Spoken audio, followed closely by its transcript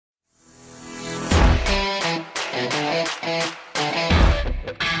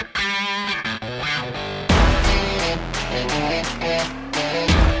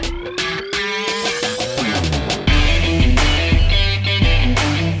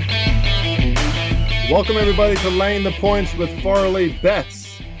Welcome, everybody, to Laying the Points with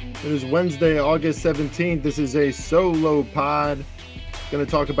FarleyBets. It is Wednesday, August 17th. This is a solo pod. Going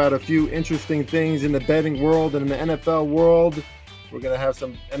to talk about a few interesting things in the betting world and in the NFL world. We're going to have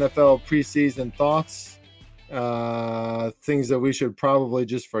some NFL preseason thoughts, things that we should probably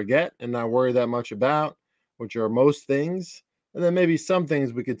just forget and not worry that much about, which are most things. And then maybe some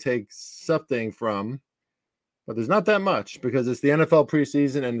things we could take something from. But there's not that much because it's the NFL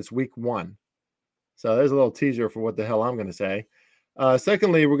preseason and it's week 1. So there's a little teaser for what the hell I'm going to say.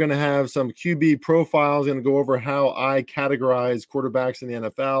 Secondly, we're going to have some QB profiles. Going to go over how I categorize quarterbacks in the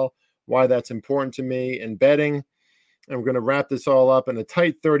NFL, why that's important to me in betting. And we're going to wrap this all up in a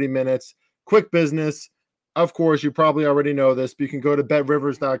tight 30 minutes. Quick business. Of course, you probably already know this, but you can go to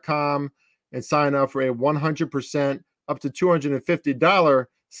betrivers.com and sign up for a 100% up to $250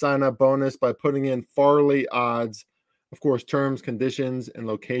 sign-up bonus by putting in Farley odds. Of course, terms, conditions, and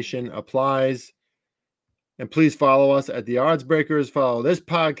location applies. And please follow us at The Odds Breakers. Follow this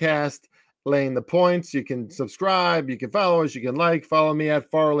podcast, Laying the Points. You can subscribe. You can follow us. You can like. Follow me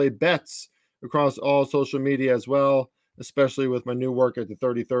at FarleyBets across all social media as well, especially with my new work at the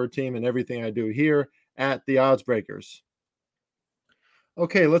 33rd team and everything I do here at The Odds Breakers.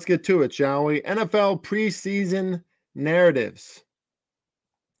 Okay, let's get to it, shall we? NFL preseason narratives.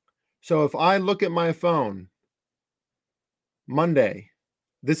 So if I look at my phone, Monday,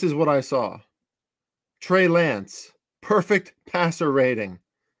 this is what I saw. Trey Lance, perfect passer rating.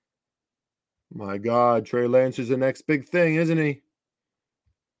 My God, Trey Lance is the next big thing, isn't he?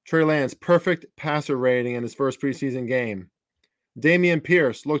 Trey Lance, perfect passer rating in his first preseason game. Dameon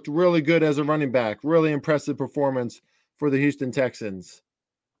Pierce looked really good as a running back. Really impressive performance for the Houston Texans.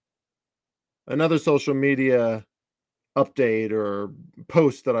 Another social media update or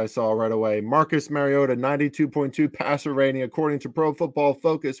post that I saw right away. Marcus Mariota, 92.2 passer rating according to Pro Football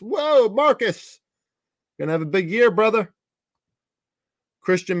Focus. Whoa, Marcus! Gonna have a big year, brother.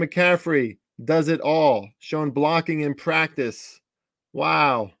 Christian McCaffrey does it all. Shown blocking in practice.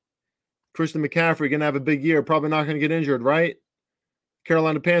 Wow. Christian McCaffrey gonna have a big year. Probably not gonna get injured, right?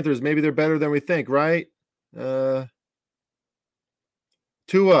 Carolina Panthers, maybe they're better than we think, right? Tua,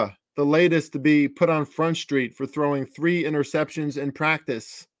 the latest to be put on Front Street for throwing 3 interceptions in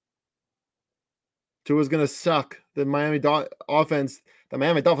practice. Tua's gonna suck. The Miami Dolphins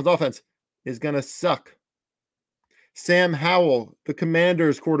offense is gonna suck. Sam Howell, the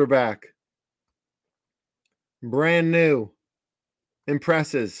Commanders quarterback. Brand new.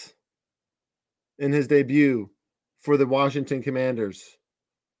 Impresses in his debut for the Washington Commanders.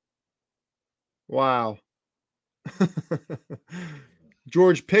 Wow.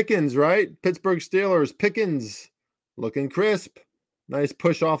 George Pickens, right? Pittsburgh Steelers. Pickens looking crisp. Nice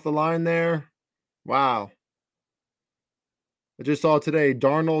push off the line there. Wow. I just saw today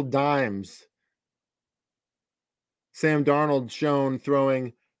Darnold dimes. Sam Darnold shown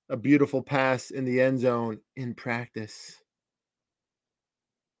throwing a beautiful pass in the end zone in practice.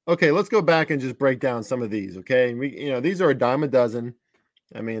 Okay, let's go back and just break down some of these, okay? These are a dime a dozen.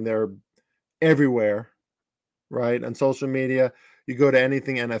 I mean, they're everywhere, right? On social media, you go to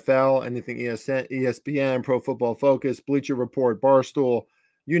anything NFL, anything ESPN, Pro Football Focus, Bleacher Report, Barstool,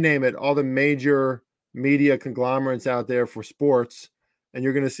 you name it, all the major media conglomerates out there for sports. And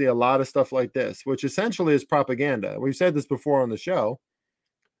you're going to see a lot of stuff like this, which essentially is propaganda. We've said this before on the show.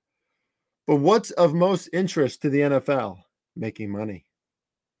 But what's of most interest to the NFL? Making money.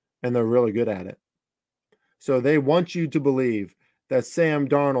 And they're really good at it. So they want you to believe that Sam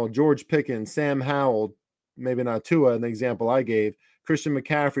Darnold, George Pickens, Sam Howell, maybe not Tua in the example I gave, Christian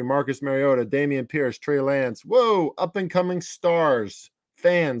McCaffrey, Marcus Mariota, Dameon Pierce, Trey Lance. Whoa, up-and-coming stars.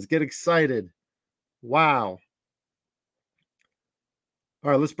 Fans, get excited. Wow. All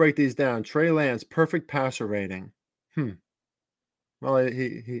right, let's break these down. Trey Lance, perfect passer rating. Well,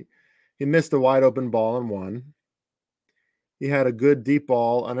 he missed a wide open ball on one. He had a good deep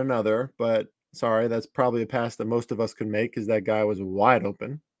ball on another, but sorry, that's probably a pass that most of us could make because that guy was wide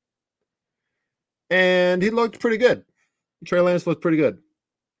open. And he looked pretty good. Trey Lance looked pretty good.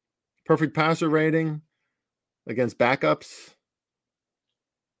 Perfect passer rating against backups.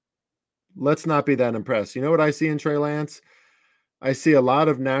 Let's not be that impressed. You know what I see in Trey Lance? I see a lot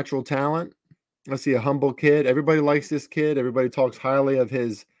of natural talent. I see a humble kid. Everybody likes this kid. Everybody talks highly of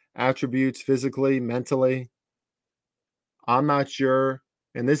his attributes physically, mentally. I'm not sure,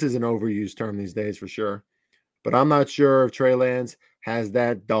 and this is an overused term these days for sure, but I'm not sure if Trey Lance has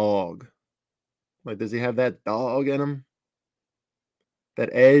that dog. Like, does he have that dog in him?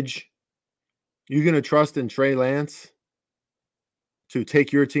 That edge? You going to trust in Trey Lance to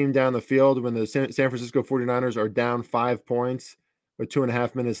take your team down the field when the San Francisco 49ers are down 5 points with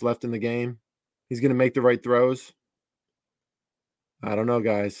 2.5 minutes left in the game He's going to make the right throws. I don't know,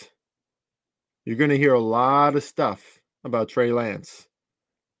 guys. You're going to hear a lot of stuff about Trey Lance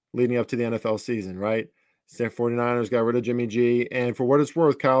leading up to the NFL season, right? San 49ers got rid of Jimmy G. And for what it's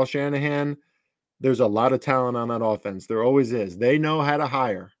worth, Kyle Shanahan, there's a lot of talent on that offense. There always is. They know how to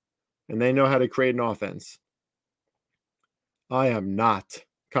hire, and they know how to create an offense. I am not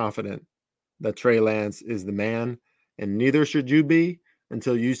confident that Trey Lance is the man, and neither should you be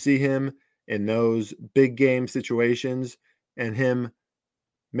until you see him in those big game situations and him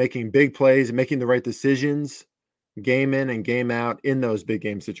making big plays and making the right decisions game in and game out in those big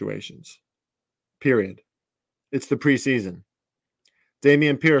game situations. Period. It's the preseason.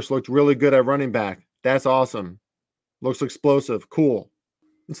 Dameon Pierce looked really good at running back. That's awesome. Looks explosive. Cool.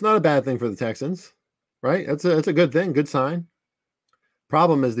 It's not a bad thing for the Texans, right? That's a good thing, good sign.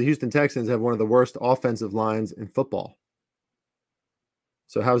 Problem is the Houston Texans have one of the worst offensive lines in football.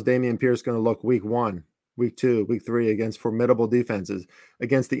 So how's Dameon Pierce going to look week 1, week 2, week 3 against formidable defenses,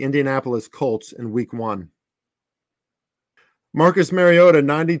 against the Indianapolis Colts in week 1? Marcus Mariota,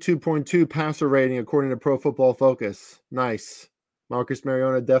 92.2 passer rating according to Pro Football Focus. Nice. Marcus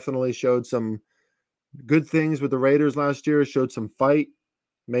Mariota definitely showed some good things with the Raiders last year, showed some fight.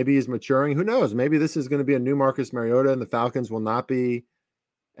 Maybe he's maturing. Who knows? Maybe this is going to be a new Marcus Mariota and the Falcons will not be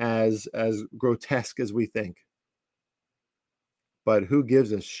as grotesque as we think. But who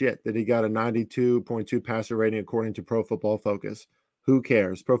gives a shit that he got a 92.2 passer rating according to Pro Football Focus? Who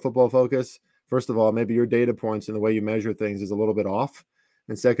cares? Pro Football Focus, first of all, maybe your data points and the way you measure things is a little bit off.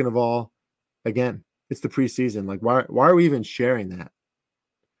 And second of all, again, it's the preseason. Like, why are we even sharing that?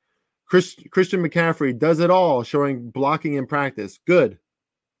 Christian McCaffrey does it all, showing blocking in practice. Good.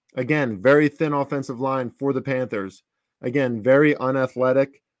 Again, very thin offensive line for the Panthers. Again, very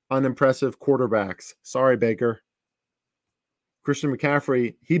unathletic, unimpressive quarterbacks. Sorry, Baker. Christian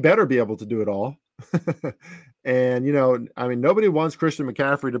McCaffrey, he better be able to do it all. And, nobody wants Christian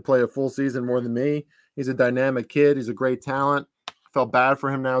McCaffrey to play a full season more than me. He's a dynamic kid. He's a great talent. Felt bad for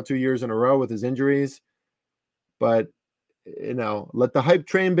him now 2 years in a row with his injuries. But, let the hype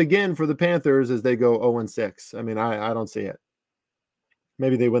train begin for the Panthers as they go 0-6. I don't see it.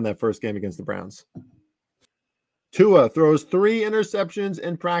 Maybe they win that first game against the Browns. Tua throws 3 interceptions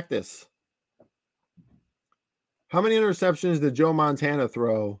in practice. How many interceptions did Joe Montana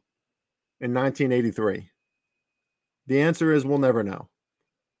throw in 1983? The answer is we'll never know.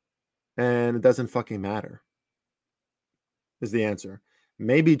 And it doesn't fucking matter, is the answer.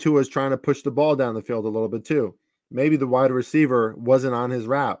 Maybe Tua's trying to push the ball down the field a little bit too. Maybe the wide receiver wasn't on his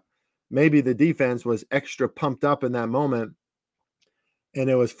route. Maybe the defense was extra pumped up in that moment and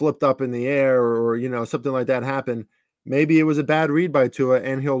it was flipped up in the air or something like that happened. Maybe it was a bad read by Tua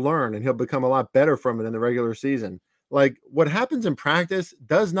and he'll learn and he'll become a lot better from it in the regular season. Like, what happens in practice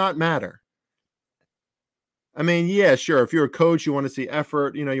does not matter. Yeah, sure. If you're a coach, you want to see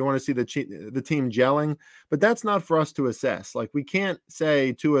effort, you want to see the team gelling, but that's not for us to assess. Like, we can't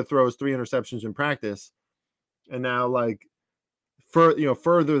say Tua throws 3 interceptions in practice and now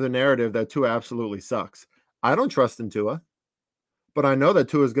further the narrative that Tua absolutely sucks. I don't trust in Tua, but I know that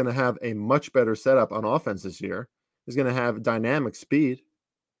Tua is going to have a much better setup on offense this year. He's going to have dynamic speed.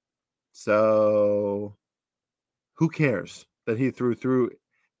 So who cares that he threw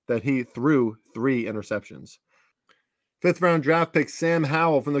 3 interceptions? 5th round draft pick Sam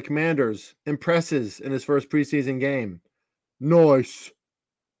Howell from the Commanders impresses in his first preseason game. Nice.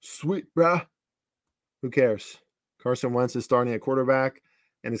 Sweet, bruh. Who cares? Carson Wentz is starting at quarterback,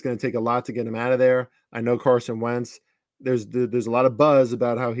 and it's going to take a lot to get him out of there. I know Carson Wentz. There's a lot of buzz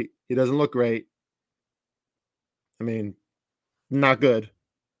about how he doesn't look great. Not good.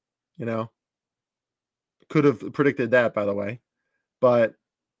 Could have predicted that, by the way. But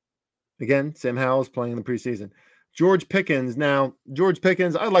again, Sam Howell's playing in the preseason. George Pickens. Now, George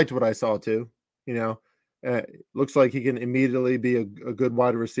Pickens, I liked what I saw too. Looks like he can immediately be a good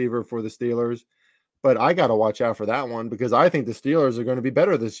wide receiver for the Steelers. But I got to watch out for that one because I think the Steelers are going to be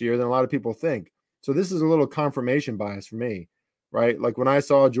better this year than a lot of people think. So this is a little confirmation bias for me, right? Like when I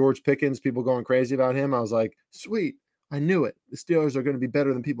saw George Pickens, people going crazy about him, I was like, sweet, I knew it. The Steelers are going to be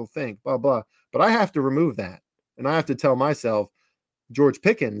better than people think, blah, blah. But I have to remove that. And I have to tell myself, George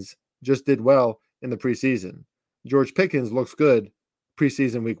Pickens just did well in the preseason. George Pickens looks good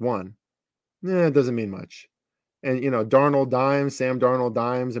preseason week 1. It doesn't mean much. And, Darnold dimes, Sam Darnold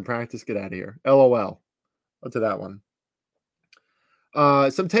dimes in practice, get out of here. LOL. To that one.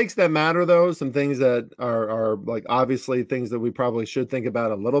 Some takes that matter, though. Some things that are like obviously things that we probably should think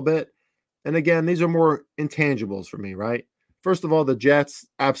about a little bit. And again, these are more intangibles for me, right? First of all, the Jets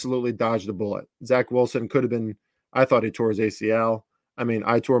absolutely dodged a bullet. Zach Wilson could have been, I thought he tore his ACL. I mean,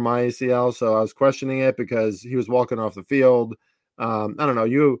 I tore my ACL, so I was questioning it because he was walking off the field. I don't know.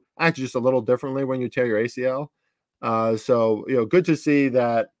 You act just a little differently when you tear your ACL. So good to see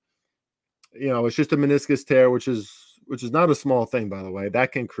that. It's just a meniscus tear, which is not a small thing, by the way.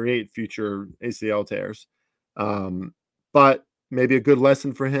 That can create future ACL tears. But maybe a good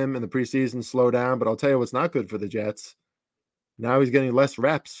lesson for him in the preseason, slow down. But I'll tell you what's not good for the Jets. Now he's getting less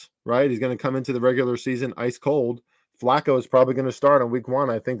reps, right? He's going to come into the regular season ice cold. Flacco is probably going to start on week 1.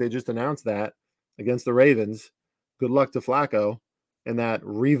 I think they just announced that against the Ravens. Good luck to Flacco and that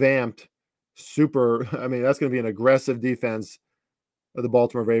revamped super. I mean, that's going to be an aggressive defense of the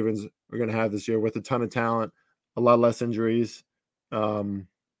Baltimore Ravens are going to have this year with a ton of talent, a lot less injuries.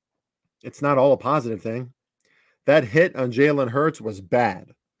 It's not all a positive thing. That hit on Jalen Hurts was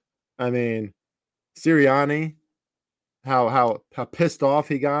bad. I mean, Sirianni, how pissed off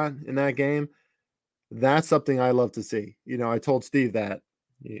he got in that game. That's something I love to see. I told Steve that.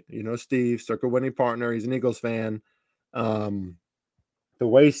 Steve, circle winning partner. He's an Eagles fan. The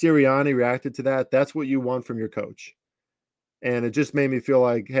way Sirianni reacted to that, that's what you want from your coach. And it just made me feel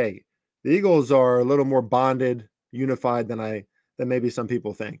like, hey, the Eagles are a little more bonded, unified than maybe some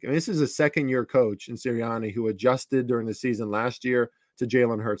people think. I mean, this is a second-year coach in Sirianni who adjusted during the season last year to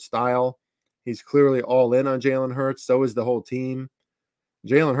Jalen Hurts' style. He's clearly all in on Jalen Hurts. So is the whole team.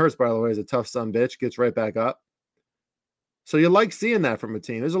 Jalen Hurts, by the way, is a tough son bitch, gets right back up. So you like seeing that from a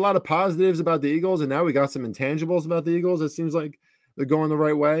team. There's a lot of positives about the Eagles, and now we got some intangibles about the Eagles. It seems like they're going the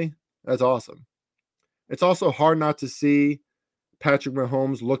right way. That's awesome. It's also hard not to see Patrick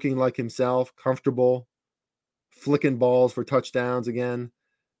Mahomes looking like himself, comfortable, flicking balls for touchdowns again.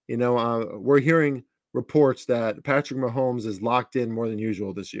 We're hearing reports that Patrick Mahomes is locked in more than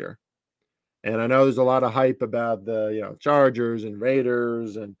usual this year. And I know there's a lot of hype about the Chargers and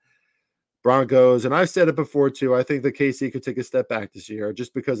Raiders and Broncos. And I've said it before, too. I think the KC could take a step back this year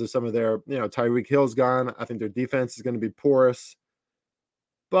just because of some of their, Tyreek Hill's gone. I think their defense is going to be porous.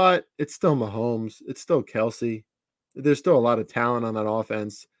 But it's still Mahomes. It's still Kelsey. There's still a lot of talent on that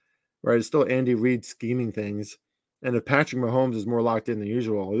offense, right? It's still Andy Reid scheming things. And if Patrick Mahomes is more locked in than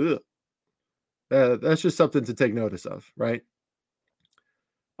usual, that's just something to take notice of, right?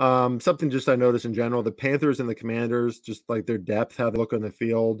 Something just I noticed in general, the Panthers and the Commanders, just like their depth, how they look on the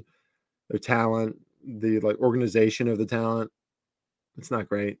field, their talent, the organization of the talent. It's not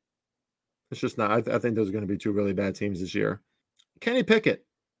great. It's just not. I think those are going to be two really bad teams this year. Kenny Pickett.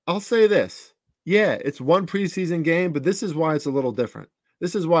 I'll say this. Yeah, it's one preseason game, but this is why it's a little different.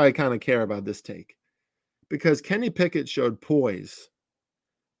 This is why I kind of care about this take. Because Kenny Pickett showed poise.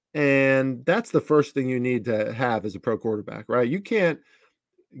 And that's the first thing you need to have as a pro quarterback, right? You can't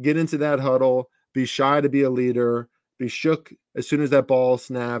get into that huddle, be shy to be a leader, be shook as soon as that ball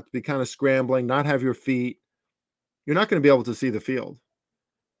snapped, be kind of scrambling, not have your feet. You're not going to be able to see the field.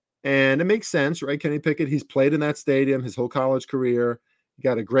 And it makes sense, right? Kenny Pickett, he's played in that stadium his whole college career. He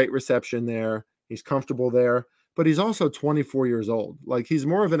got a great reception there. He's comfortable there. But he's also 24 years old. Like, he's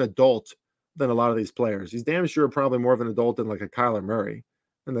more of an adult than a lot of these players. He's damn sure probably more of an adult than like a Kyler Murray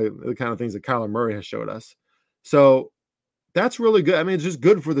and the kind of things that Kyler Murray has showed us. So that's really good. I mean, it's just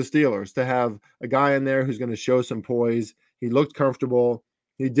good for the Steelers to have a guy in there who's going to show some poise. He looked comfortable.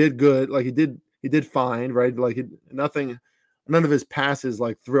 He did good. Like, he did fine, right? Like, none of his passes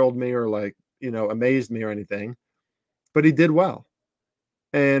like thrilled me or like, amazed me or anything, but he did well.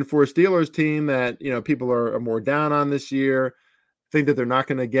 And for a Steelers team that, people are more down on this year, think that they're not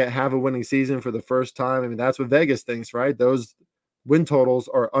going to have a winning season for the first time. I mean, that's what Vegas thinks, right? Those win totals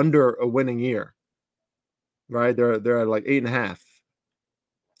are under a winning year, right? They're at like 8.5.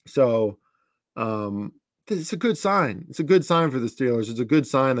 So it's a good sign. It's a good sign for the Steelers. It's a good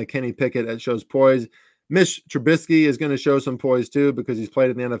sign that Kenny Pickett shows poise. Mitch Trubisky is going to show some poise too because he's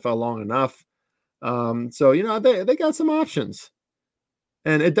played in the NFL long enough. So they got some options.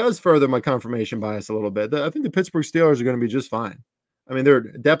 And it does further my confirmation bias a little bit. I think the Pittsburgh Steelers are going to be just fine. I mean, they're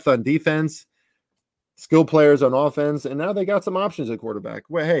depth on defense, skill players on offense, and now they got some options at quarterback.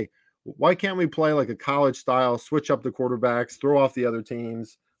 Well, hey, why can't we play like a college style, switch up the quarterbacks, throw off the other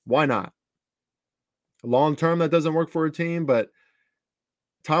teams? Why not? Long term, that doesn't work for a team, but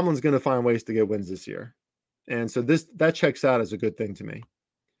Tomlin's going to find ways to get wins this year. And so that checks out as a good thing to me.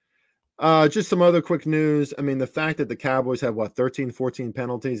 Just some other quick news. I mean, the fact that the Cowboys have 13, 14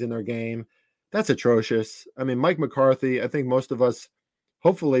 penalties in their game, that's atrocious. I mean, Mike McCarthy, I think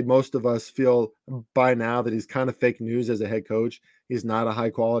hopefully most of us feel by now that he's kind of fake news as a head coach. He's not a high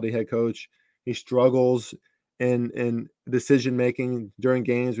quality head coach. He struggles in decision-making during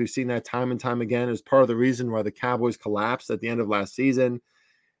games. We've seen that time and time again. It was part of the reason why the Cowboys collapsed at the end of last season.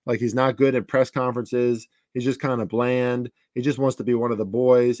 Like, he's not good at press conferences. He's just kind of bland. He just wants to be one of the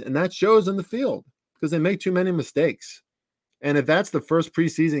boys. And that shows in the field because they make too many mistakes. And if that's the first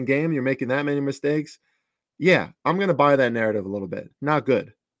preseason game, you're making that many mistakes, yeah, I'm going to buy that narrative a little bit. Not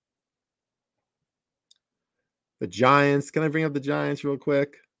good. The Giants, can I bring up the Giants real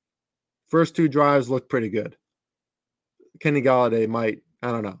quick? First 2 drives looked pretty good. Kenny Golladay might,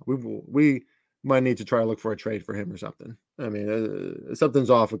 I don't know. We might need to try to look for a trade for him or something. I mean, something's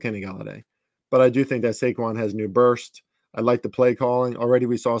off with Kenny Golladay. But I do think that Saquon has new burst. I like the play calling. Already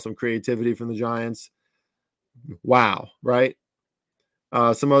we saw some creativity from the Giants. Wow, right?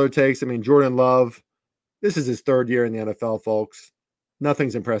 Some other takes. I mean, Jordan Love, this is his 3rd year in the NFL, folks.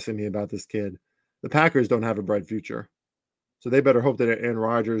 Nothing's impressing me about this kid. The Packers don't have a bright future. So they better hope that Aaron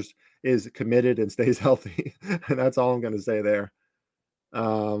Rodgers is committed and stays healthy. And that's all I'm going to say there.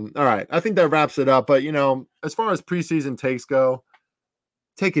 All right. I think that wraps it up. But, as far as preseason takes go,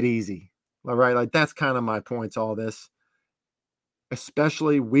 take it easy. All right. Like, that's kind of my point to all this,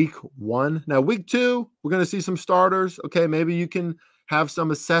 especially week 1. Now, week 2, we're going to see some starters. Okay. Maybe you can have some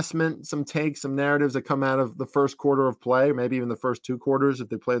assessment, some takes, some narratives that come out of the first quarter of play, maybe even the first 2 quarters if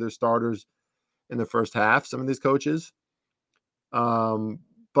they play their starters in the first half, some of these coaches.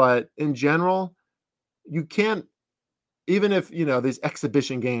 But in general, you can't, even if, these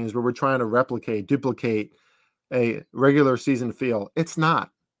exhibition games where we're trying to duplicate a regular season feel, it's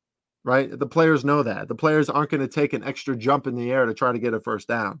not, right? The players know that. The players aren't going to take an extra jump in the air to try to get a first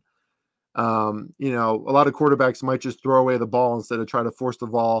down. A lot of quarterbacks might just throw away the ball instead of try to force the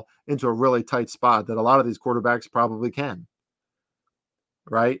ball into a really tight spot that a lot of these quarterbacks probably can,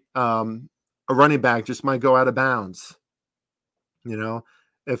 right? A running back just might go out of bounds.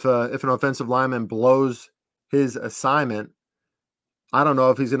 If an offensive lineman blows his assignment, I don't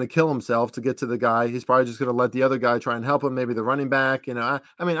know if he's going to kill himself to get to the guy. He's probably just going to let the other guy try and help him, maybe the running back. I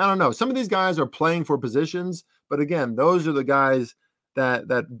mean, I don't know. Some of these guys are playing for positions, but again, those are the guys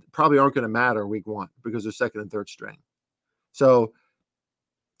that probably aren't going to matter week 1 because they're 2nd and 3rd string. So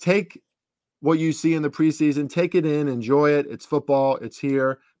take what you see in the preseason, take it in, enjoy it. It's football. It's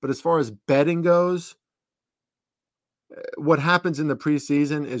here. But as far as betting goes, what happens in the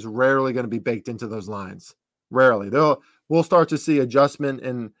preseason is rarely going to be baked into those lines. Rarely. We'll start to see adjustment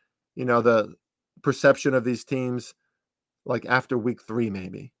in, the perception of these teams like after week 3,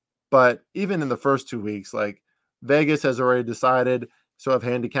 maybe. But even in the first 2 weeks, like Vegas has already decided, so have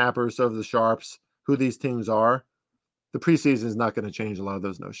handicappers, so have the sharps, who these teams are. The preseason is not going to change a lot of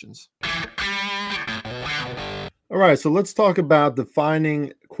those notions. All right, so let's talk about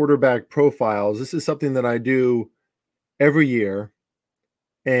defining quarterback profiles. This is something that I do every year,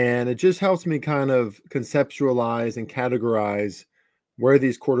 and it just helps me kind of conceptualize and categorize where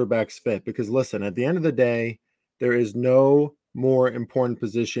these quarterbacks fit. Because listen, at the end of the day, there is no more important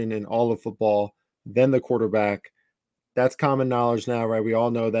position in all of football than the quarterback. That's common knowledge now, right? We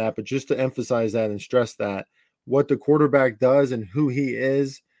all know that. But just to emphasize that and stress that, what the quarterback does and who he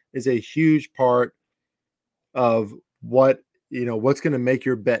is a huge part of what's going to make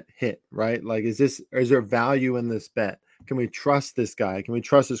your bet hit, right? Like, is there value in this bet? Can we trust this guy? Can we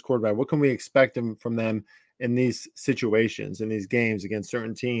trust this quarterback? What can we expect from them in these situations, in these games against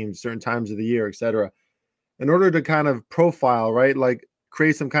certain teams, certain times of the year, et cetera, in order to kind of profile, right? Like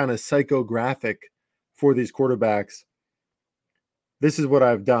create some kind of psychographic for these quarterbacks. This is what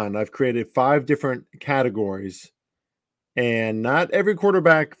I've done. I've created 5 different categories, and not every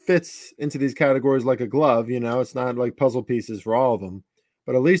quarterback fits into these categories like a glove. It's not like puzzle pieces for all of them,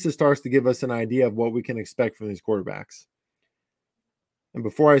 but at least it starts to give us an idea of what we can expect from these quarterbacks. And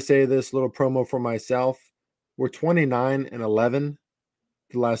before I say this, little promo for myself, we're 29-11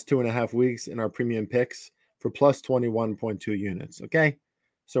 the last 2.5 weeks in our premium picks for plus 21.2 units. Okay.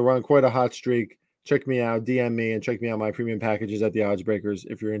 So we're on quite a hot streak. Check me out, DM me, and check me out my premium packages at the Odds Breakers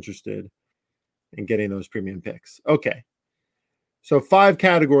if you're interested in getting those premium picks. Okay. So 5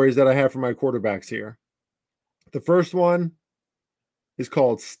 categories that I have for my quarterbacks here. The first one is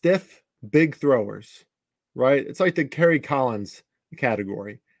called stiff big throwers, right? It's like the Kerry Collins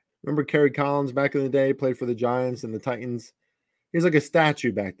category. Remember Kerry Collins back in the day, played for the Giants and the Titans? He's like a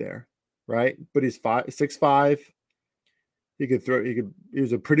statue back there, right? But he's 6'5". He could throw, he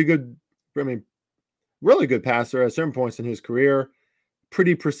was a pretty good, really good passer at certain points in his career.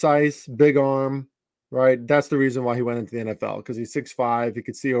 Pretty precise, big arm, right? That's the reason why he went into the NFL, because he's 6'5", he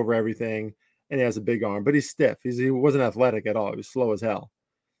could see over everything, and he has a big arm, but he's stiff. He wasn't athletic at all. He was slow as hell,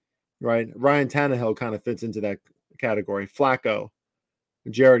 right? Ryan Tannehill kind of fits into that category. Flacco,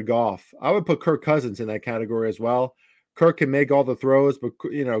 Jared Goff. I would put Kirk Cousins in that category as well. Kirk can make all the throws, but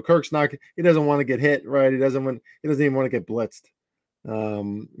Kirk's not. He doesn't want to get hit, right? He doesn't even want to get blitzed.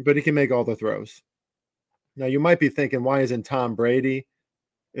 But he can make all the throws. Now, you might be thinking, why isn't Tom Brady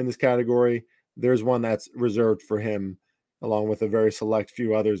in this category? There's one that's reserved for him, along with a very select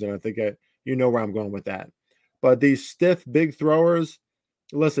few others, and I think you know where I'm going with that. But these stiff, big throwers,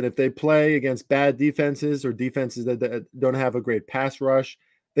 listen, if they play against bad defenses or defenses that don't have a great pass rush,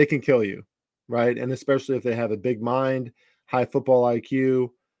 they can kill you, right? And especially if they have a big mind, high football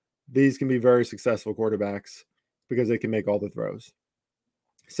IQ, these can be very successful quarterbacks because they can make all the throws.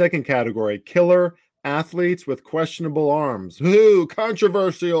 Second category, killer athletes with questionable arms. Ooh,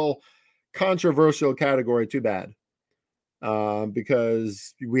 controversial category. Too bad.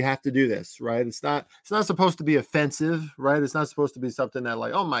 Because we have to do this, right? It's not supposed to be offensive, right? It's not supposed to be something that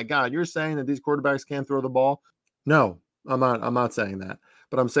like, oh my God, you're saying that these quarterbacks can't throw the ball. No, I'm not saying that,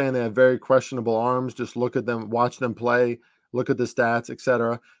 but I'm saying they have very questionable arms. Just look at them, watch them play, look at the stats,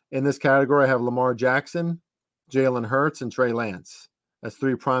 etc. In this category, I have Lamar Jackson, Jalen Hurts, and Trey Lance. That's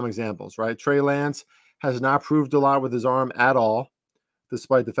three prime examples, right? Trey Lance has not proved a lot with his arm at all,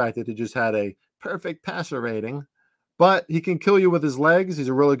 despite the fact that he just had a perfect passer rating. But he can kill you with his legs. He's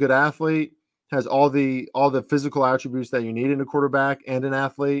a really good athlete, has all the physical attributes that you need in a quarterback and an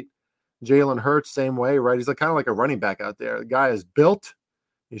athlete. Jalen Hurts, same way, right? He's kind of like a running back out there. The guy is built.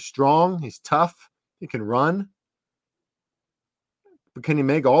 He's strong. He's tough. He can run. But can he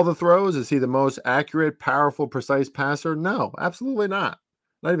make all the throws? Is he the most accurate, powerful, precise passer? No, absolutely not.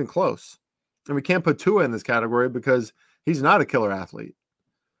 Not even close. And we can't put Tua in this category because he's not a killer athlete.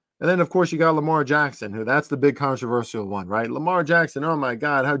 And then, of course, you got Lamar Jackson, who that's the big controversial one, right? Lamar Jackson, oh my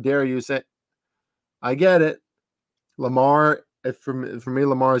God, how dare you say? I get it. Lamar, for me,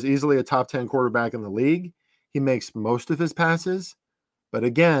 Lamar is easily a top 10 quarterback in the league. He makes most of his passes. But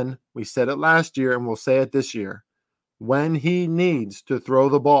again, we said it last year and we'll say it this year. When he needs to throw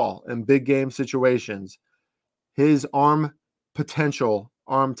the ball in big game situations, his arm potential,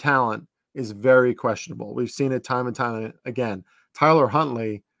 arm talent is very questionable. We've seen it time and time again. Tyler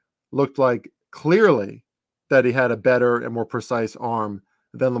Huntley looked like clearly that he had a better and more precise arm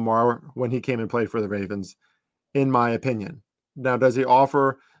than Lamar when he came and played for the Ravens, in my opinion. Now, does he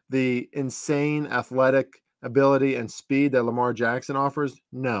offer the insane athletic ability and speed that Lamar Jackson offers?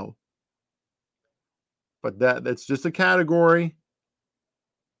 No. But that's just a category.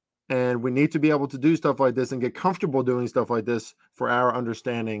 And we need to be able to do stuff like this and get comfortable doing stuff like this for our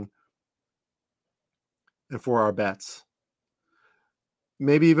understanding and for our bets.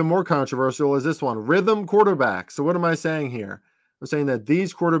 Maybe even more controversial is this one, rhythm quarterbacks. So what am I saying here? I'm saying that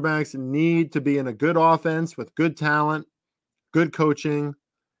these quarterbacks need to be in a good offense with good talent, good coaching,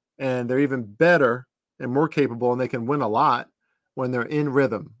 and they're even better and more capable, and they can win a lot when they're in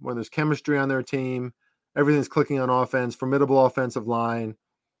rhythm, when there's chemistry on their team, everything's clicking on offense, formidable offensive line.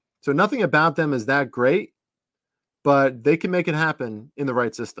 So nothing about them is that great, but they can make it happen in the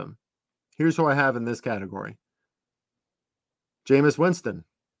right system. Here's who I have in this category. Jameis Winston,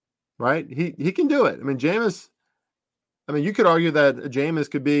 right? He can do it. I mean, you could argue that Jameis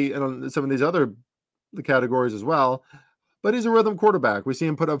could be in some of these other categories as well, but he's a rhythm quarterback. We see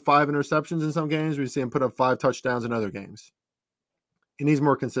him put up 5 interceptions in some games. We see him put up 5 touchdowns in other games. He needs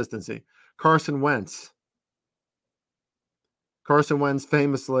more consistency. Carson Wentz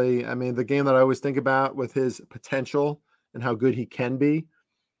famously, the game that I always think about with his potential and how good he can be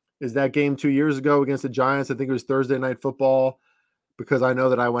is that game 2 years ago against the Giants. I think it was Thursday Night Football, because I know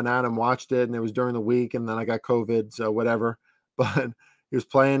that I went out and watched it and it was during the week and then I got COVID, so whatever. But he was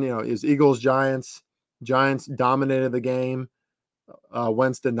playing, it was Eagles, Giants. Giants dominated the game.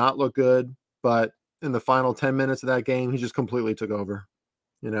 Wentz did not look good, but in the final 10 minutes of that game, he just completely took over.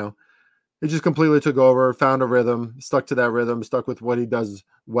 He just completely took over, found a rhythm, stuck to that rhythm, stuck with what he does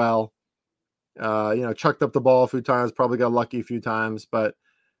well. Chucked up the ball a few times, probably got lucky a few times, but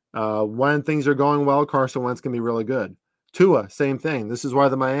when things are going well, Carson Wentz can be really good. Tua, same thing. This is why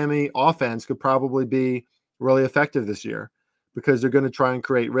the Miami offense could probably be really effective this year, because they're going to try and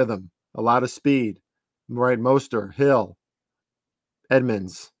create rhythm, a lot of speed, right? Mostert, Hill,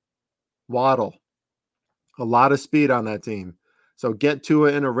 Edmonds, Waddle, a lot of speed on that team. So get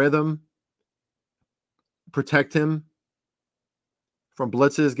Tua in a rhythm, protect him from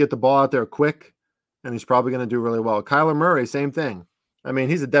blitzes, get the ball out there quick, and he's probably going to do really well. Kyler Murray, same thing.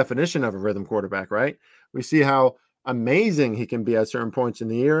 He's a definition of a rhythm quarterback, right? We see how amazing he can be at certain points in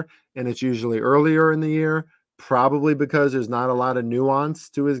the year, and it's usually earlier in the year, probably because there's not a lot of nuance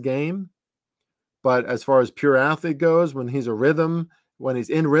to his game. But as far as pure athlete goes, when he's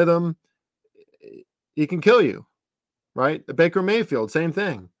in rhythm, he can kill you, right? Baker Mayfield, same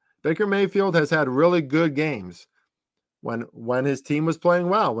thing. Baker Mayfield has had really good games when his team was playing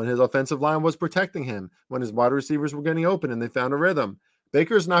well, when his offensive line was protecting him, when his wide receivers were getting open and they found a rhythm.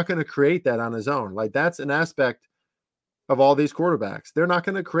 Baker's not going to create that on his own. Like, that's an aspect of all these quarterbacks. They're not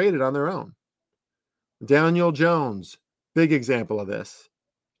going to create it on their own. Daniel Jones, big example of this.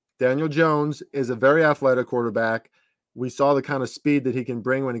 Daniel Jones is a very athletic quarterback. We saw the kind of speed that he can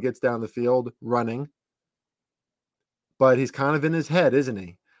bring when he gets down the field running. But he's kind of in his head, isn't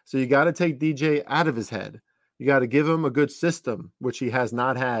he? So you got to take DJ out of his head. You got to give him a good system, which he has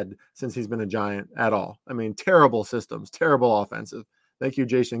not had since he's been a Giant at all. I mean, terrible systems, terrible offensive. Thank you,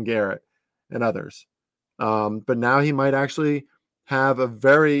 Jason Garrett and others. But now he might actually have a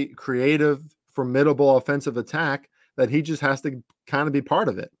very creative, formidable offensive attack that he just has to kind of be part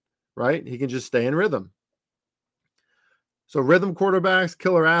of it, right? He can just stay in rhythm. So rhythm quarterbacks,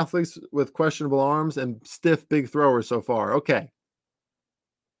 killer athletes with questionable arms, and stiff big throwers so far. Okay.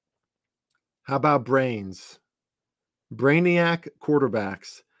 How about brains? Brainiac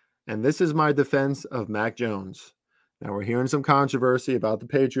quarterbacks. And this is my defense of Mac Jones. Now, we're hearing some controversy about the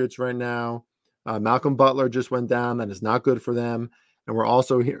Patriots right now. Malcolm Butler just went down. That is not good for them. And we're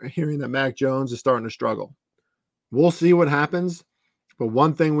also hearing that Mac Jones is starting to struggle. We'll see what happens. But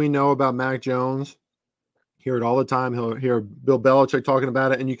one thing we know about Mac Jones, hear it all the time. He'll hear Bill Belichick talking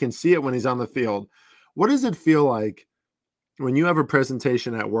about it, and you can see it when he's on the field. What does it feel like when you have a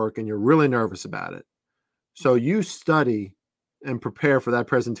presentation at work and you're really nervous about it? So you study and prepare for that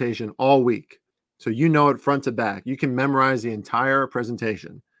presentation all week. So you know it front to back. You can memorize the entire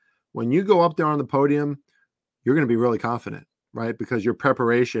presentation. When you go up there on the podium, you're going to be really confident, right? Because your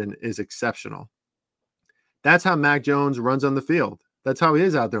preparation is exceptional. That's how Mac Jones runs on the field. That's how he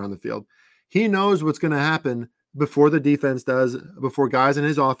is out there on the field. He knows what's going to happen before the defense does, before guys in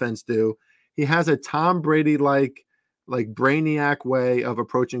his offense do. He has a Tom Brady-like brainiac way of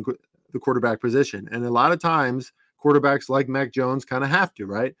approaching the quarterback position. And a lot of times, quarterbacks like Mac Jones kind of have to,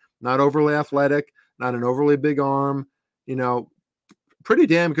 right? Not overly athletic, not an overly big arm, pretty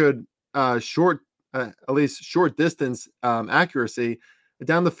damn good at least short distance accuracy.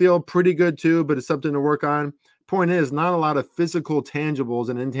 Down the field, pretty good too, but it's something to work on. Point is, not a lot of physical tangibles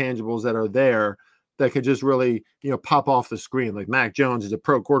and intangibles that are there that could just really, pop off the screen. Like Mac Jones is a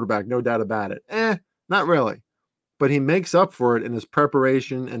pro quarterback, no doubt about it. Not really. But he makes up for it in his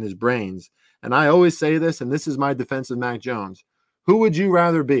preparation and his brains. And I always say this, and this is my defense of Mac Jones. Who would you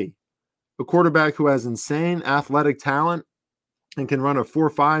rather be? A quarterback who has insane athletic talent and can run a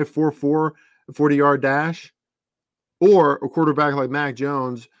 4.5, 4.4, 40-yard dash? Or a quarterback like Mac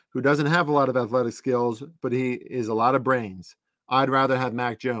Jones who doesn't have a lot of athletic skills, but he is a lot of brains? I'd rather have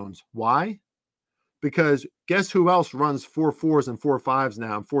Mac Jones. Why? Because guess who else runs 4.4s and 4.5s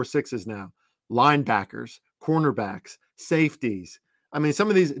now, and 4.6s now? Linebackers, cornerbacks, safeties. I mean, some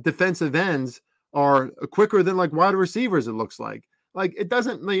of these defensive ends are quicker than like wide receivers, it looks like. Like, it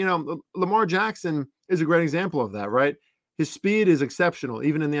doesn't, Lamar Jackson is a great example of that, right? His speed is exceptional,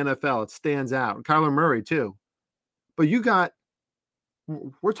 even in the NFL. It stands out. Kyler Murray, too. But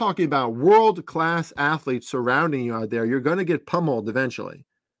we're talking about world-class athletes surrounding you out there. You're going to get pummeled eventually.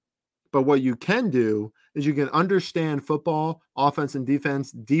 But what you can do is you can understand football, offense, and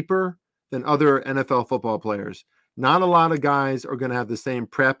defense deeper than other NFL football players. Not a lot of guys are going to have the same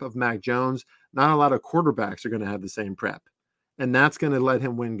prep of Mac Jones. Not a lot of quarterbacks are going to have the same prep. And that's going to let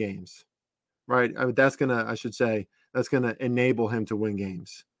him win games, right? That's going to enable him to win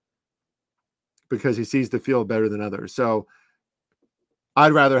games because he sees the field better than others. So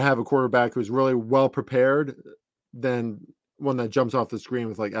I'd rather have a quarterback who's really well prepared than one that jumps off the screen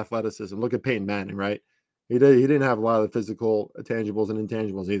with like athleticism. Look at Peyton Manning, right? He didn't have a lot of physical tangibles and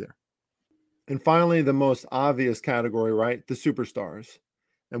intangibles either. And finally, the most obvious category, right? The superstars.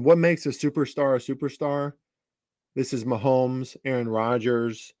 And what makes a superstar a superstar? This is Mahomes, Aaron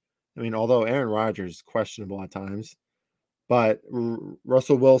Rodgers. I mean, although Aaron Rodgers is questionable at times, but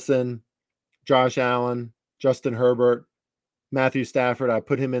Russell Wilson, Josh Allen, Justin Herbert, Matthew Stafford, I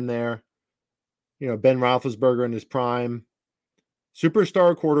put him in there. Ben Roethlisberger in his prime.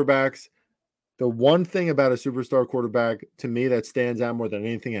 Superstar quarterbacks. The one thing about a superstar quarterback to me that stands out more than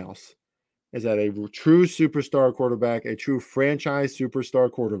anything else is that a true superstar quarterback, a true franchise superstar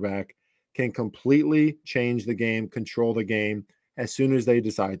quarterback can completely change the game, control the game as soon as they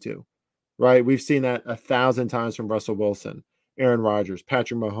decide to, right? We've seen that 1,000 times from Russell Wilson, Aaron Rodgers,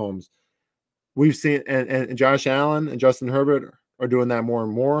 Patrick Mahomes. We've seen, and Josh Allen and Justin Herbert are doing that more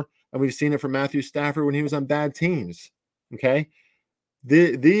and more. And we've seen it from Matthew Stafford when he was on bad teams, okay?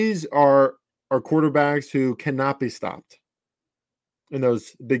 These are quarterbacks who cannot be stopped in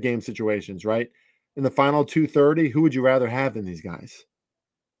those big game situations, right? In the final 230, who would you rather have than these guys?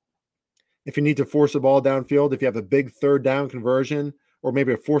 If you need to force a ball downfield, if you have a big third down conversion, or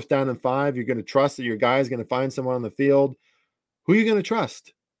maybe a 4th down and 5, you're going to trust that your guy is going to find someone on the field. Who are you going to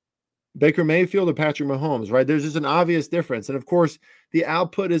trust? Baker Mayfield or Patrick Mahomes, right? There's just an obvious difference. And of course, the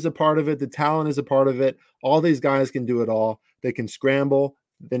output is a part of it. The talent is a part of it. All these guys can do it all. They can scramble.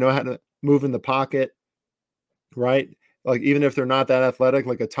 They know how to move in the pocket, right? Like, even if they're not that athletic,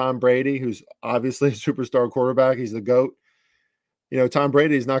 like a Tom Brady, who's obviously a superstar quarterback, he's the GOAT. Tom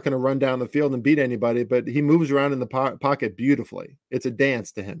Brady is not going to run down the field and beat anybody, but he moves around in the pocket beautifully. It's a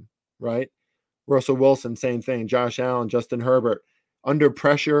dance to him, right? Russell Wilson, same thing. Josh Allen, Justin Herbert, under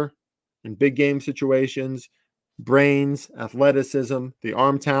pressure in big game situations, brains, athleticism, the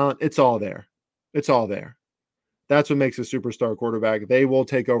arm talent, it's all there. It's all there. That's what makes a superstar quarterback. They will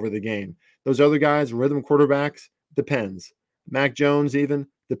take over the game. Those other guys, rhythm quarterbacks, depends. Mac Jones even,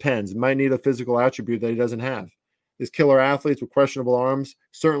 depends. Might need a physical attribute that he doesn't have. These killer athletes with questionable arms,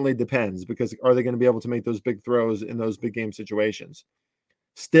 certainly depends, because are they going to be able to make those big throws in those big game situations?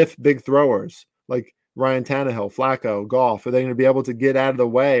 Stiff, big throwers like Ryan Tannehill, Flacco, Goff, are they going to be able to get out of the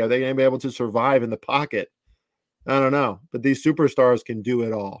way? Are they going to be able to survive in the pocket? I don't know. But these superstars can do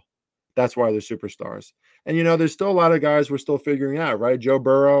it all. That's why they're superstars. And, there's still a lot of guys we're still figuring out, right? Joe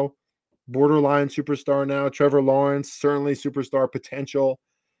Burrow, borderline superstar now. Trevor Lawrence, certainly superstar potential.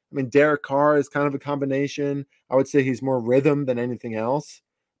 I mean, Derek Carr is kind of a combination. I would say he's more rhythm than anything else,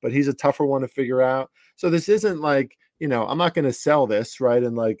 but he's a tougher one to figure out. So this isn't like, I'm not going to sell this, right?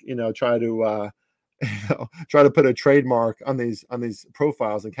 And try to try to put a trademark on these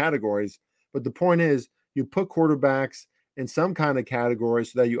profiles and categories. But the point is, you put quarterbacks in some kind of category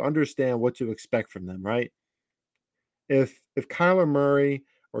so that you understand what to expect from them, right? If Kyler Murray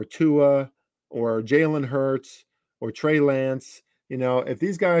or Tua or Jalen Hurts or Trey Lance, if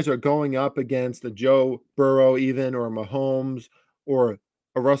these guys are going up against a Joe Burrow even, or Mahomes or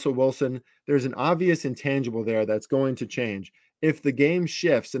a Russell Wilson, there's an obvious intangible there that's going to change. If the game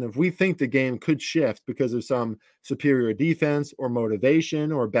shifts, and if we think the game could shift because of some superior defense or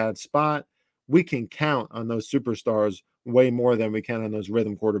motivation or a bad spot, we can count on those superstars way more than we can on those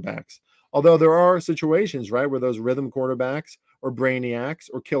rhythm quarterbacks. Although there are situations, right, where those rhythm quarterbacks or brainiacs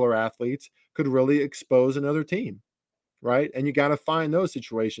or killer athletes could really expose another team, right? And you got to find those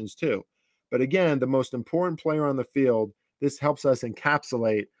situations too. But again, the most important player on the field, this helps us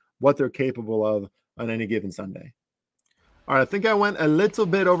encapsulate what they're capable of on any given Sunday. All right, I think I went a little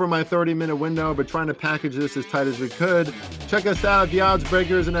bit over my 30-minute window, but trying to package this as tight as we could. Check us out at the Odds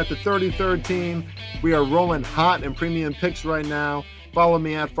Breakers and at the 33rd Team. We are rolling hot in premium picks right now. Follow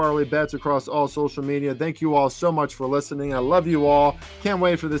me at FarleyBets across all social media. Thank you all so much for listening. I love you all. Can't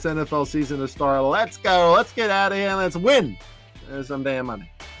wait for this NFL season to start. Let's go. Let's get out of here. Let's win. There's some damn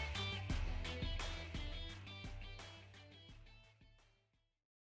money.